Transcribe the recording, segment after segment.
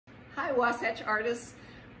Hi Wasatch artists.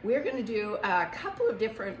 We're going to do a couple of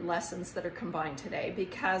different lessons that are combined today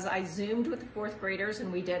because I Zoomed with the fourth graders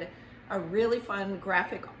and we did a really fun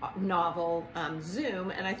graphic novel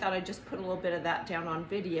Zoom, and I thought I'd just put a little bit of that down on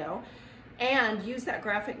video and use that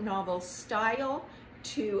graphic novel style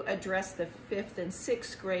to address the 5th and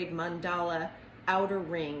 6th grade Mandala outer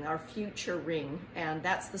ring, our future ring, and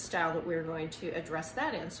that's the style that we're going to address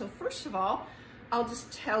that in. So first of all, I'll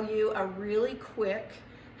just tell you a really quick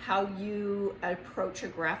how you approach a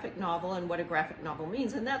graphic novel and what a graphic novel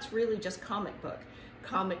means, and that's really just comic book,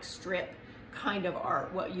 comic strip kind of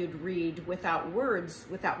art, what you'd read without words,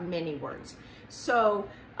 without many words. So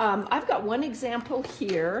I've got one example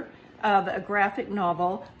here of a graphic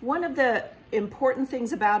novel. One of the important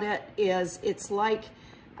things about it is it's like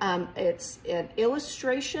it's an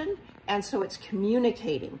illustration, and so it's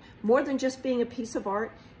communicating. More than just being a piece of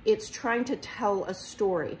art, it's trying to tell a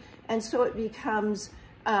story. And so it becomes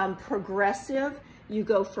progressive. You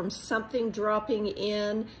go from something dropping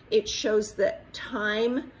in, it shows the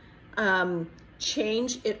time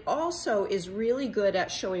change. It also is really good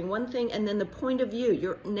at showing one thing and then the point of view.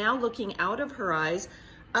 You're now looking out of her eyes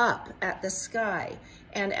up at the sky.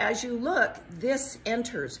 And as you look, this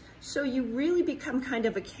enters. So you really become kind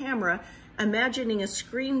of a camera, imagining a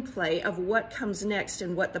screenplay of what comes next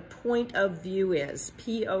and what the point of view is,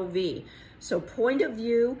 POV. So point of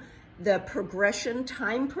view, the progression,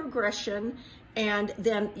 time progression, and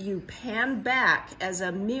then you pan back as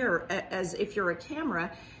a mirror, as if you're a camera,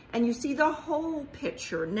 and you see the whole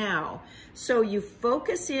picture now. So you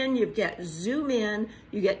focus in, you get zoom in,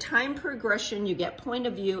 you get time progression, you get point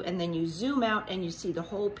of view, and then you zoom out and you see the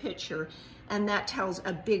whole picture, and that tells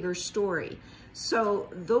a bigger story. So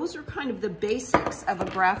those are kind of the basics of a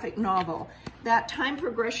graphic novel. That time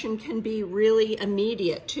progression can be really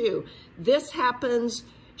immediate too. This happens,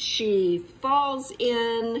 she falls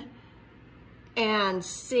in and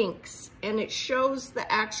sinks, and it shows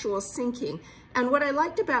the actual sinking. And what I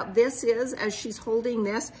liked about this is, as she's holding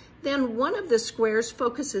this, then one of the squares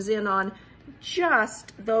focuses in on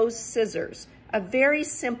just those scissors. A very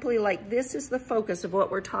simply, like, this is the focus of what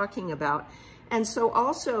we're talking about. And so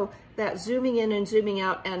also that zooming in and zooming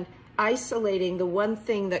out and isolating the one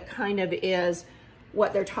thing that kind of is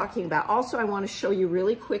what they're talking about. Also, I want to show you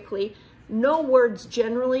really quickly, no words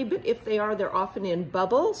generally, but if they are, they're often in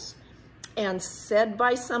bubbles and said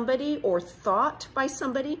by somebody or thought by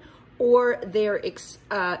somebody, or they're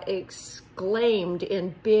exclaimed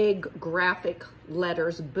in big graphic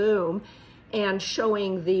letters, boom, and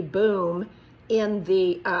showing the boom in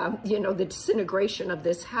the, the disintegration of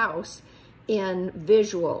this house in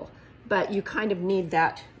visual, but you kind of need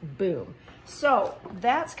that boom. So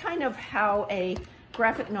that's kind of how a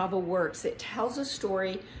graphic novel works. It tells a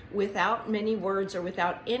story without many words or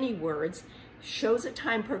without any words, shows a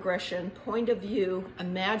time progression, point of view,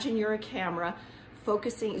 imagine you're a camera,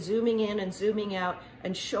 focusing, zooming in and zooming out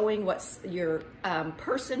and showing what your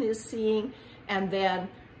person is seeing, and then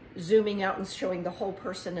zooming out and showing the whole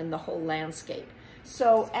person and the whole landscape.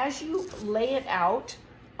 So as you lay it out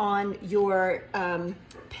on your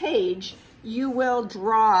page, you will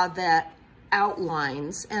draw the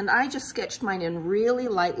outlines, and I just sketched mine in really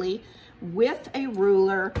lightly with a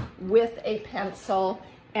ruler, with a pencil,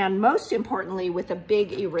 and most importantly with a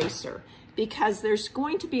big eraser, because there's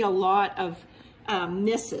going to be a lot of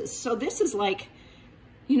misses. So this is like,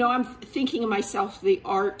 I'm thinking of myself, the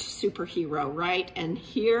art superhero, right? And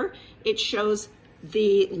here it shows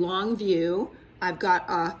the long view. I've got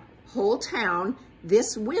a whole town.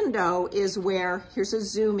 This window is where, here's a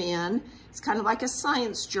zoom in. It's kind of like a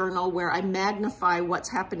science journal where I magnify what's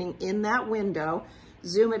happening in that window.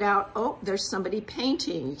 Zoom it out. Oh, there's somebody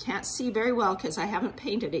painting. You can't see very well because I haven't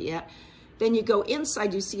painted it yet. Then you go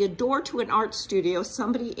inside, you see a door to an art studio,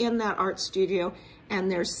 somebody in that art studio, and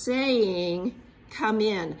they're saying, come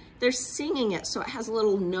in. They're singing it, so it has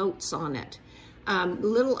little notes on it.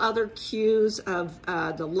 Little other cues of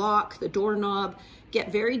the lock, the doorknob,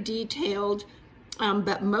 get very detailed,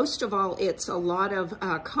 but most of all, it's a lot of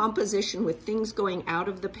composition with things going out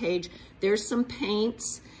of the page. There's some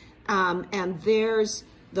paints, and there's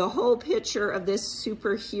the whole picture of this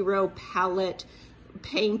superhero palette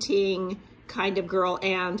painting kind of girl,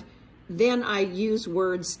 and then I use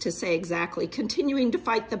words to say exactly, continuing to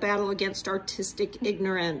fight the battle against artistic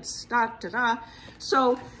ignorance,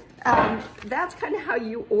 So that's kind of how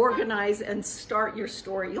you organize and start your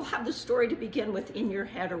story. You'll have the story to begin with in your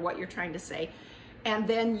head, or what you're trying to say, and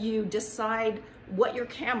then you decide what your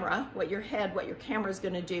camera is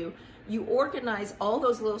going to do. You organize all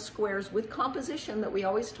those little squares with composition that we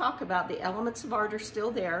always talk about. The elements of art are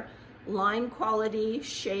still there. Line quality,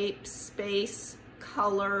 shape, space,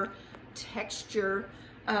 color, texture,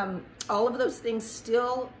 all of those things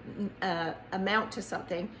still amount to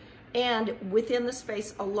something. And within the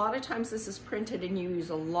space, a lot of times this is printed and you use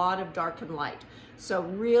a lot of dark and light. So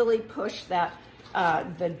really push that,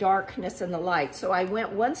 the darkness and the light. So I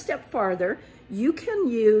went one step farther. You can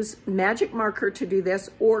use magic marker to do this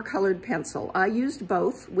or colored pencil. I used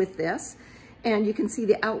both with this, and you can see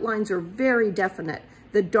the outlines are very definite.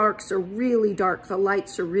 The darks are really dark, the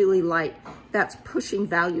lights are really light. That's pushing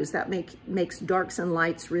values. That makes darks and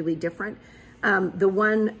lights really different. The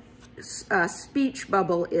one speech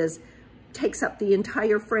bubble takes up the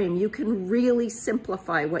entire frame. You can really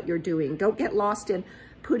simplify what you're doing. Don't get lost in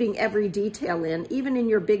putting every detail in. Even in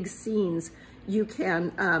your big scenes, you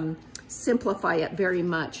can simplify it very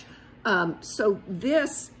much. So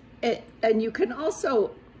this, and you can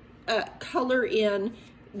also color in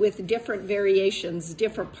with different variations,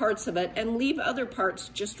 different parts of it, and leave other parts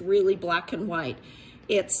just really black and white.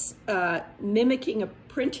 It's mimicking a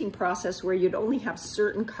printing process where you'd only have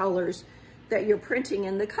certain colors that you're printing,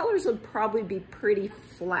 and the colors would probably be pretty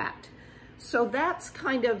flat. So that's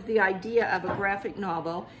kind of the idea of a graphic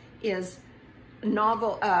novel, is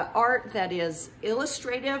novel art that is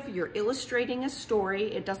illustrative. You're illustrating a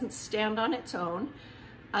story. It doesn't stand on its own.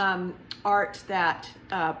 Art that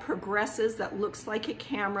progresses, that looks like a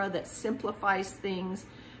camera, that simplifies things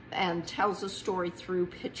and tells a story through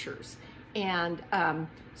pictures. And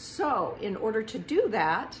so in order to do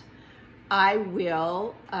that, we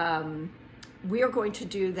are going to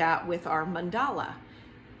do that with our mandala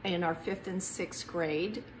in our 5th and 6th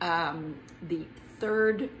grade. The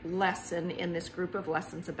 3rd lesson in this group of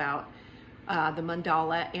lessons about the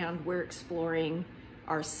mandala, and we're exploring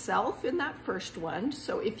ourself in that first one.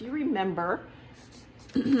 So if you remember,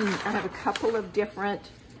 I have a couple of different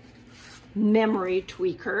memory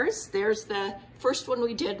tweakers. There's the first one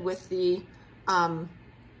we did with the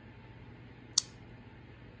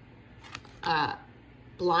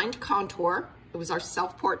blind contour. It was our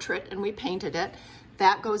self-portrait and we painted it.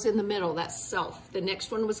 That goes in the middle, that's self. The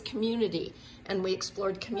next one was community, and we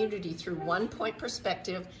explored community through 1-point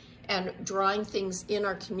perspective and drawing things in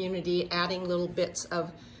our community, adding little bits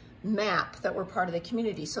of map that were part of the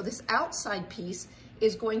community. So this outside piece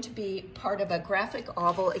is going to be part of a graphic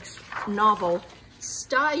novel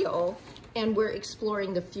style, and we're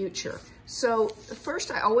exploring the future. So first,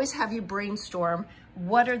 I always have you brainstorm,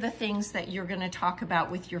 what are the things that you're going to talk about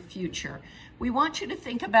with your future? We want you to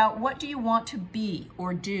think about, what do you want to be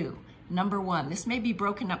or do? Number 1, this may be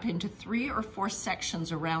broken up into 3 or 4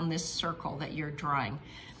 sections around this circle that you're drawing.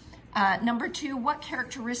 Number 2, what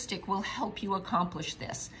characteristic will help you accomplish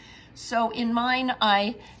this? So in mine,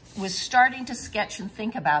 I was starting to sketch and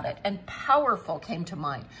think about it, and powerful came to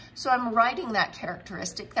mind. So I'm writing that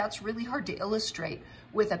characteristic. That's really hard to illustrate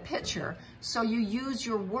with a picture. So you use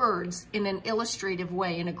your words in an illustrative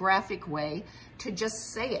way, in a graphic way, to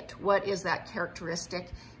just say it. What is that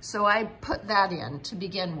characteristic? So I put that in to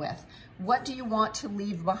begin with. What do you want to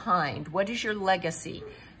leave behind? What is your legacy?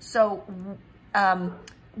 So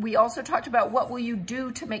we also talked about, what will you do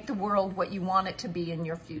to make the world what you want it to be in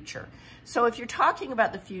your future? So if you're talking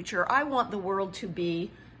about the future, I want the world to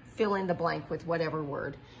be, fill in the blank with whatever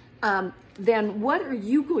word. Then what are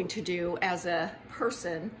you going to do as a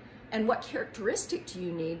person, and what characteristic do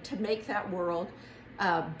you need to make that world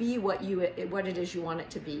be what it is you want it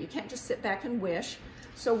to be? You can't just sit back and wish.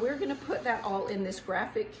 So we're going to put that all in this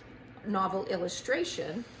graphic novel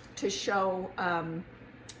illustration to show,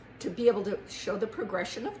 to be able to show the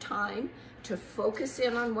progression of time, to focus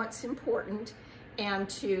in on what's important, and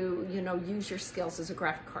to, use your skills as a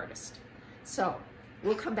graphic artist. So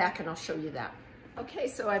we'll come back and I'll show you that. Okay,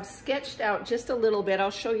 so I've sketched out just a little bit.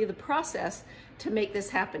 I'll show you the process to make this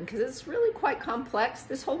happen, because it's really quite complex.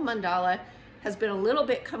 This whole mandala has been a little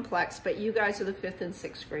bit complex, but you guys are the 5th and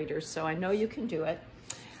 6th graders, so I know you can do it.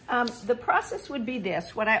 The process would be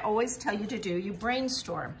this, what I always tell you to do. You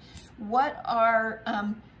brainstorm. What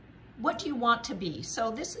do you want to be?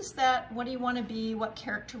 So this is that, what do you want to be? What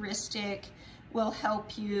characteristic will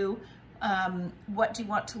help you? What do you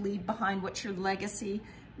want to leave behind? What's your legacy?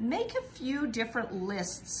 Make a few different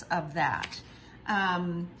lists of that.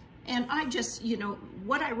 And I just,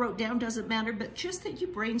 what I wrote down doesn't matter, but just that you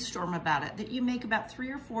brainstorm about it, that you make about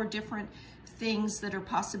 3 or 4 different things that are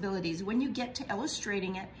possibilities. When you get to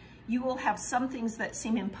illustrating it, you will have some things that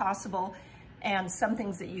seem impossible and some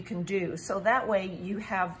things that you can do. So that way you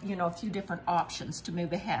have, a few different options to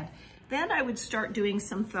move ahead. Then I would start doing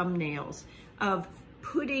some thumbnails of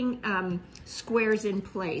putting squares in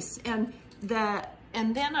place. And then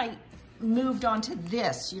I moved on to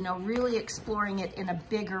this, really exploring it in a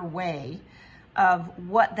bigger way. of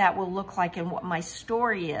what that will look like and what my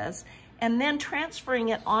story is. And then transferring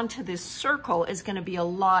it onto this circle is going to be a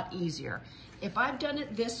lot easier. If I've done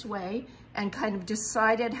it this way and kind of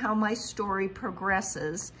decided how my story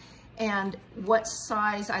progresses and what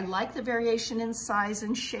size, I like the variation in size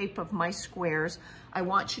and shape of my squares, I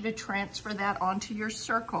want you to transfer that onto your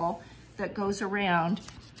circle that goes around.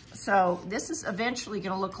 So this is eventually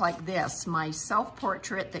going to look like this, my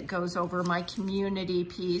self-portrait that goes over my community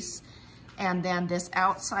piece. And then this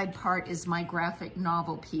outside part is my graphic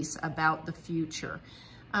novel piece about the future.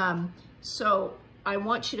 So I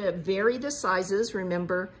want you to vary the sizes.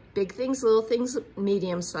 Remember, big things, little things,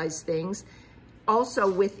 medium-sized things. Also,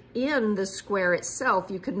 within the square itself,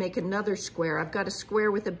 you could make another square. I've got a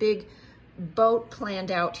square with a big boat planned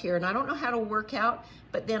out here, and I don't know how to work out,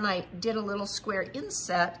 but then I did a little square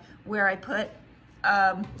inset where I put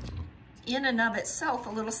in and of itself a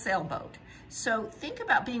little sailboat. So think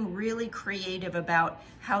about being really creative about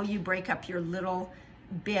how you break up your little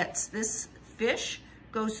bits. This fish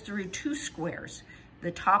goes through two squares,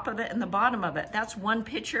 the top of it and the bottom of it. That's one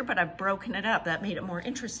picture, but I've broken it up. That made it more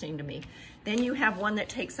interesting to me. Then you have one that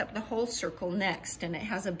takes up the whole circle next, and it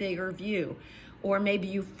has a bigger view. Or maybe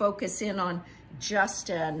you focus in on just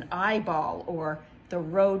an eyeball, or the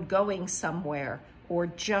road going somewhere, or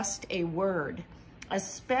just a word.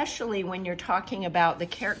 Especially when you're talking about the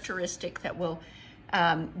characteristic that will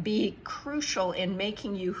be crucial in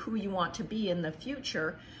making you who you want to be in the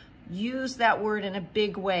future. Use that word in a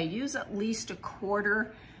big way. Use at least a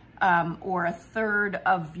quarter or a third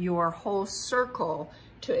of your whole circle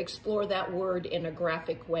to explore that word in a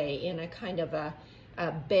graphic way, in a kind of a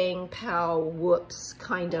bang, pow, whoops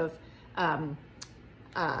kind of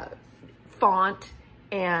font.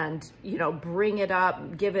 And, you know, bring it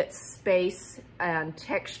up, give it space and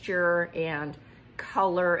texture and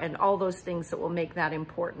color and all those things that will make that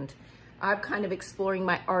important. I'm kind of exploring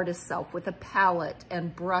my artist self with a palette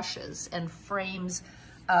and brushes and frames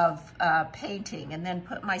of painting, and then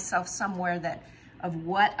put myself somewhere of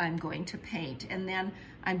what I'm going to paint. And then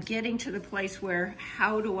I'm getting to the place where,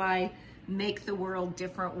 how do I make the world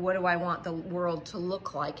different? What do I want the world to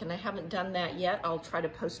look like? And I haven't done that yet. I'll try to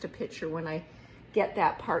post a picture when I get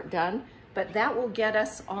that part done, but that will get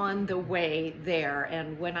us on the way there.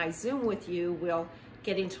 And when I Zoom with you, we'll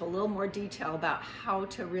get into a little more detail about how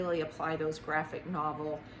to really apply those graphic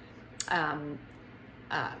novel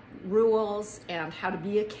rules, and how to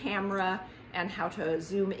be a camera, and how to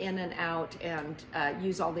zoom in and out and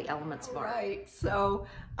use all the elements of art. Right, so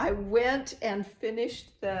I went and finished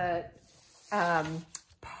the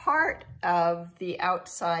part of the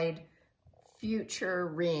outside future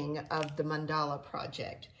ring of the Mandala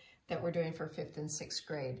project that we're doing for 5th and 6th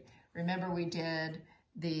grade. Remember, we did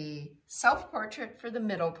the self-portrait for the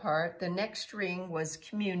middle part. The next ring was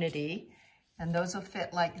community, and those will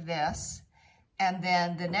fit like this. And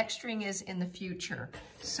then the next ring is in the future.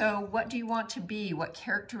 So what do you want to be? What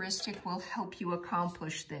characteristic will help you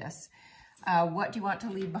accomplish this? What do you want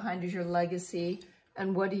to leave behind as your legacy?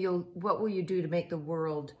 And what will you do to make the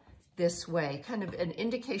world this way? Kind of an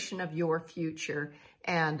indication of your future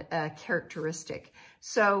and a characteristic.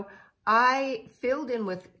 So I filled in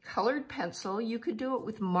with colored pencil. You could do it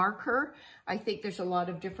with marker. I think there's a lot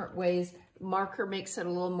of different ways. Marker makes it a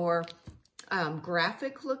little more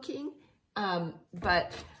graphic looking,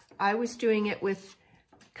 but I was doing it with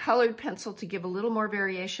colored pencil to give a little more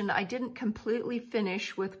variation. I didn't completely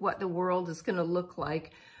finish with what the world is going to look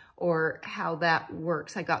like or how that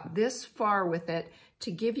works. I got this far with it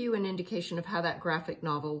to give you an indication of how that graphic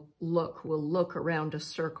novel will look around a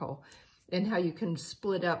circle, and how you can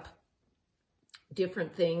split up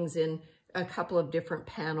different things in a couple of different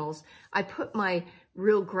panels. I put my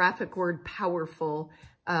real graphic word powerful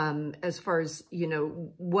as far as, you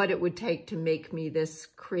know, what it would take to make me this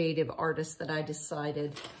creative artist that I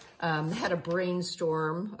decided. Had a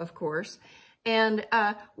brainstorm, of course. And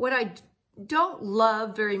what I don't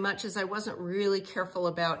love very much is I wasn't really careful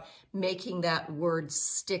about making that word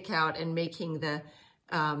stick out and making the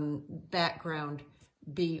background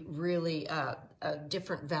be really a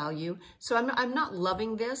different value. So I'm not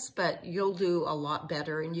loving this, but you'll do a lot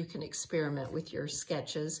better, and you can experiment with your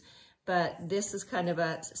sketches. But this is kind of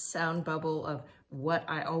a sound bubble of what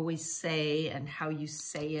I always say and how you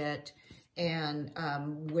say it, and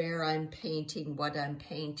where I'm painting, what I'm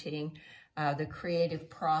painting, the creative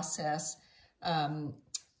process, kind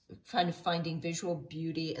of finding visual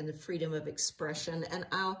beauty and the freedom of expression. And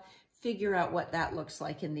I'll figure out what that looks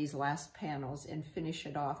like in these last panels and finish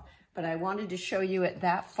it off. But I wanted to show you it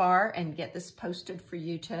that far and get this posted for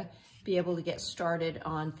you to be able to get started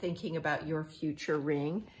on thinking about your future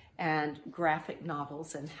ring. and graphic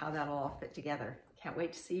novels and how that'll all fit together. Can't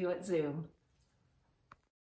wait to see you at Zoom.